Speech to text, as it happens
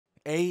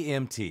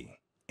AMT,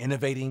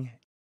 innovating,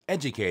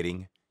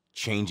 educating,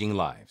 changing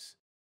lives.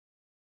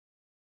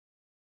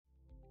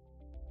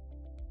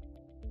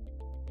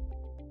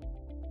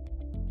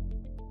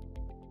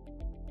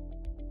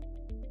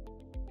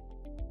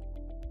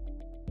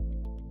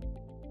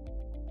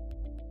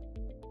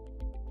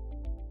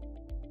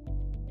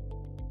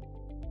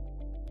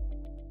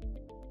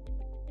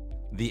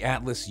 The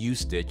Atlas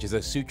U-stitch is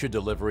a suture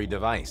delivery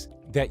device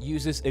that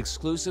uses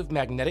exclusive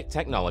magnetic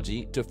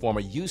technology to form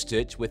a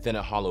U-stitch within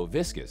a hollow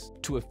viscus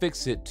to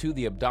affix it to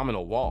the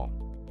abdominal wall.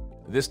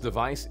 This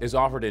device is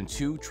offered in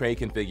 2 tray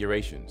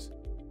configurations,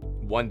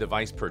 1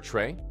 device per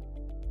tray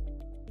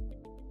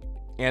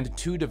and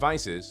 2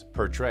 devices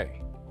per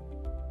tray.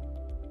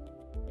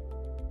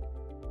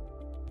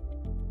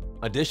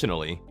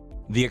 Additionally,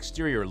 the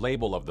exterior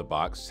label of the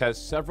box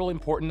has several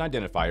important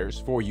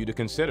identifiers for you to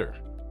consider.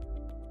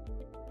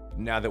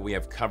 Now that we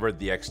have covered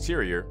the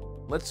exterior,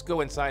 let's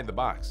go inside the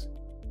box.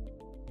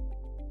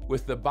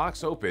 With the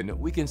box open,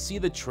 we can see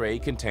the tray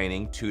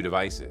containing 2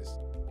 devices.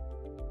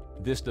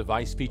 This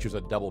device features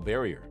a double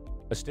barrier,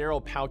 a sterile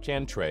pouch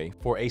and tray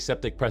for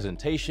aseptic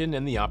presentation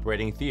in the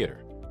operating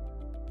theater.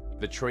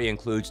 The tray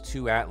includes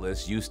 2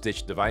 Atlas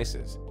U-stitch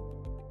devices.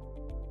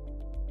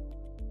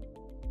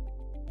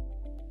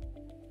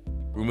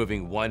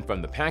 Removing one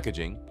from the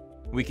packaging,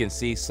 we can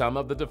see some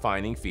of the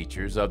defining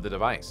features of the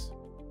device.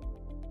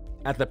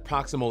 At the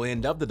proximal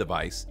end of the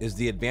device is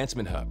the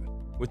advancement hub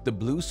with the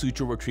blue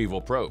suture retrieval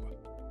probe.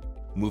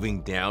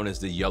 Moving down is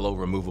the yellow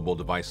removable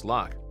device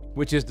lock,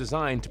 which is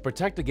designed to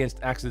protect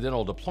against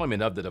accidental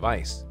deployment of the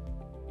device.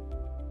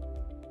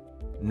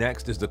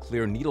 Next is the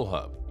clear needle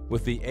hub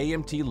with the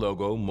AMT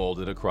logo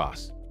molded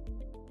across,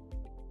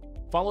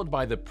 followed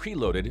by the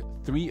preloaded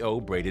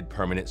 3/0 braided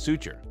permanent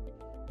suture.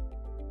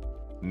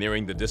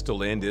 Nearing the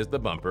distal end is the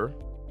bumper,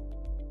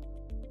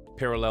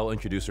 parallel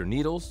introducer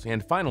needles,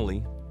 and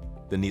finally,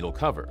 the needle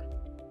cover.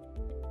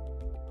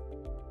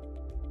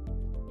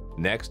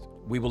 Next,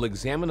 we will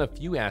examine a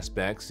few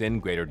aspects in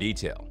greater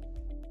detail.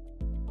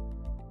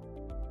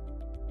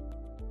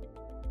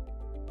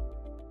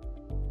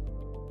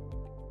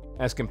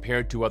 As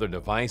compared to other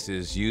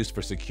devices used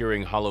for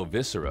securing hollow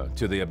viscera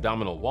to the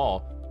abdominal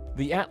wall,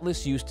 the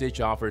Atlas U-stitch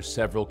offers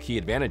several key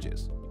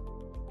advantages.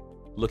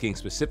 Looking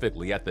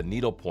specifically at the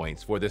needle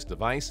points for this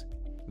device,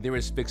 there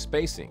is fixed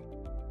spacing.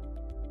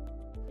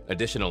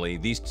 Additionally,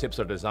 these tips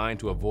are designed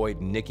to avoid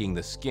nicking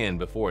the skin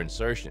before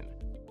insertion.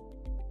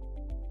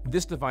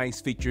 This device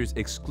features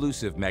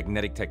exclusive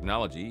magnetic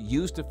technology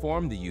used to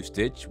form the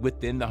U-stitch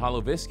within the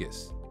hollow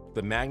viscus.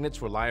 The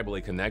magnets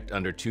reliably connect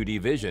under 2D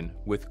vision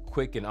with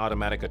quick and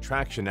automatic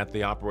attraction at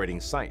the operating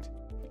site.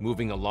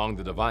 Moving along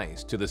the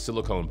device to the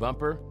silicone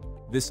bumper,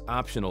 this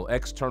optional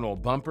external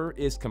bumper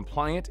is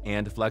compliant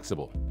and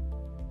flexible.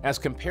 As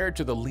compared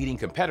to the leading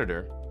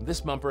competitor,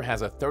 this bumper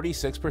has a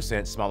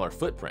 36% smaller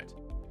footprint,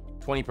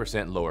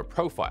 20% lower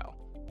profile,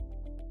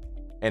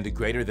 and a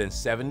greater than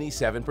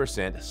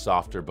 77%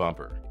 softer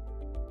bumper.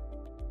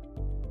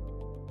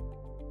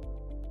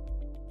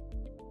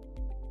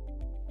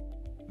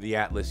 The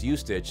Atlas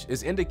U-stitch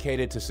is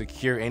indicated to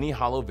secure any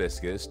hollow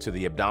viscus to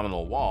the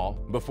abdominal wall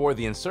before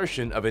the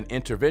insertion of an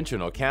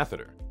interventional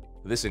catheter.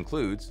 This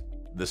includes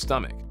the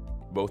stomach,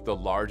 both the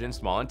large and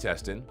small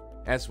intestine,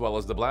 as well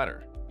as the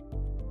bladder.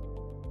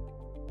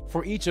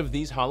 For each of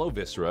these hollow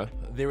viscera,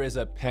 there is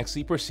a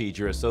pexy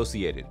procedure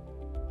associated.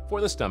 For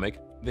the stomach,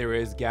 there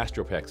is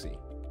gastropexy.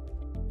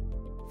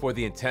 For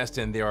the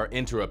intestine, there are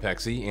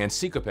enteropexy and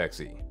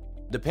cecopexy,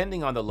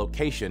 depending on the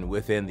location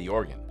within the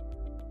organ.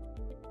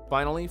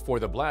 Finally, for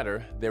the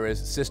bladder, there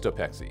is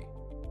cystopexy.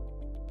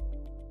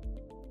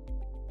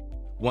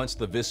 Once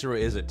the viscera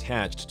is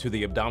attached to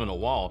the abdominal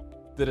wall,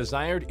 the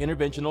desired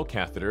interventional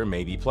catheter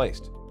may be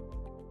placed.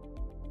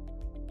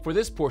 For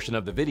this portion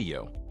of the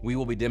video, we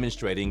will be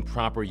demonstrating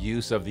proper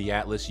use of the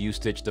Atlas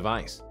U-stitch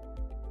device.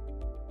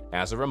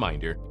 As a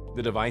reminder,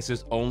 the device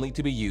is only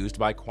to be used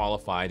by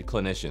qualified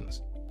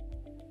clinicians.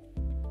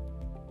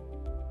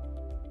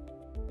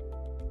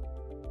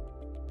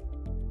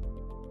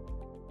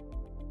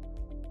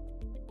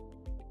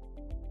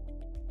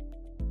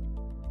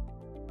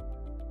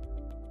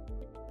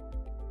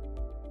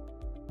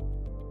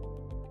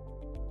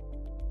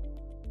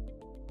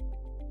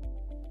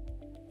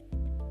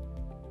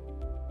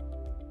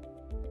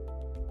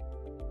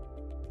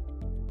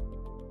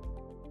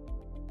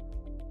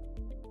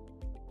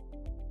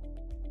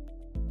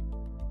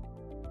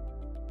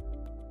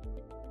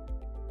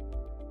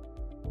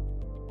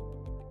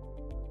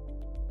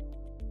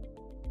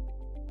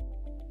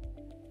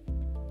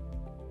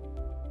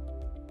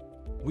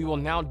 We will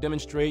now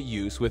demonstrate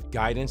use with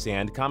guidance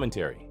and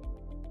commentary.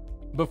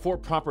 Before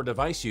proper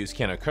device use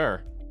can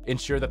occur,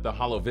 ensure that the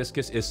hollow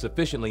viscus is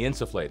sufficiently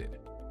insufflated.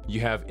 You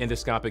have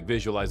endoscopic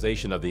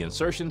visualization of the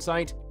insertion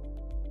site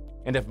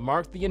and have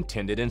marked the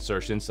intended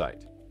insertion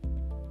site.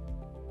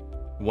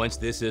 Once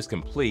this is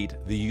complete,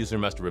 the user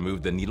must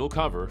remove the needle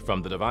cover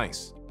from the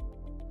device.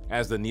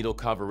 As the needle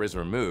cover is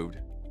removed,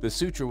 the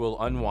suture will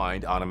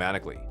unwind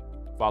automatically.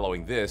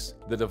 Following this,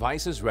 the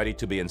device is ready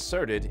to be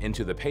inserted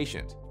into the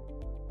patient.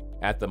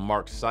 At the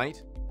marked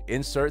site,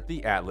 insert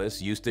the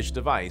Atlas U-stitch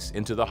device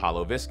into the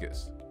hollow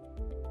viscus.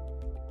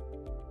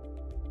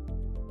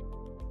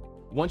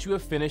 Once you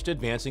have finished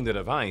advancing the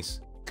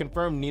device,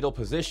 confirm needle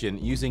position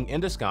using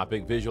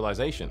endoscopic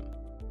visualization.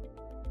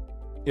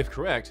 If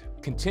correct,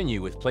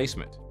 continue with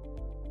placement.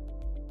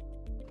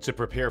 To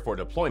prepare for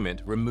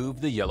deployment,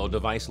 remove the yellow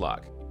device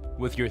lock.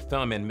 With your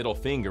thumb and middle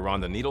finger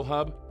on the needle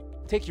hub,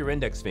 take your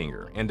index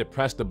finger and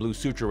depress the blue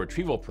suture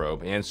retrieval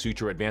probe and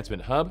suture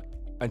advancement hub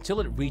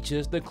until it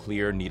reaches the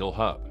clear needle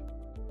hub.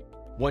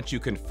 Once you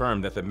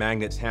confirm that the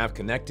magnets have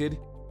connected,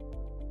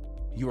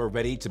 you are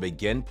ready to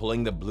begin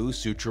pulling the blue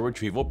suture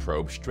retrieval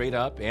probe straight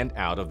up and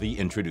out of the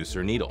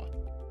introducer needle.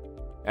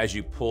 As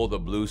you pull the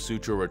blue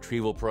suture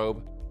retrieval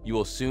probe, you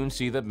will soon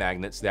see the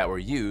magnets that were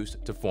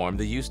used to form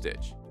the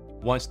U-stitch.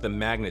 Once the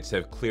magnets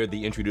have cleared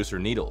the introducer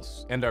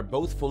needles and are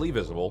both fully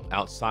visible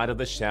outside of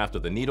the shaft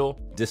of the needle,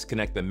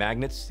 disconnect the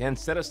magnets and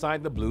set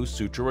aside the blue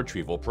suture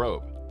retrieval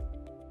probe.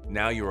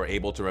 Now you are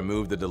able to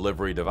remove the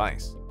delivery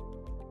device.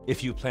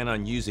 If you plan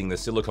on using the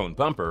silicone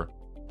bumper,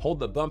 hold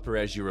the bumper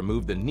as you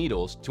remove the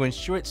needles to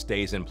ensure it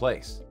stays in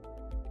place.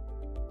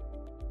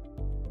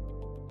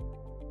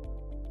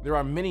 There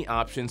are many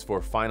options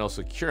for final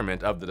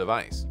securement of the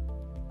device.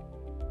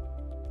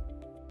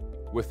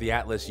 With the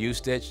Atlas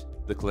U-stitch,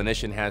 the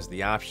clinician has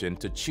the option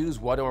to choose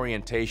what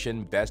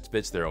orientation best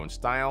fits their own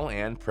style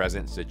and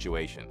present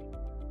situation.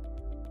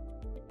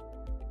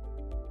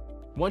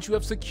 Once you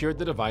have secured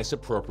the device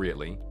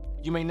appropriately,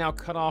 you may now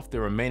cut off the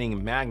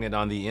remaining magnet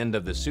on the end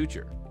of the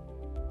suture.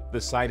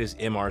 The site is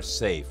MR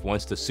safe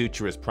once the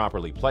suture is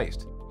properly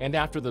placed and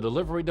after the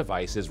delivery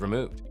device is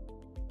removed.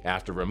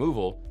 After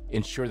removal,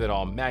 ensure that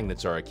all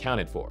magnets are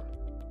accounted for.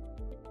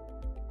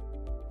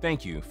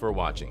 Thank you for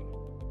watching.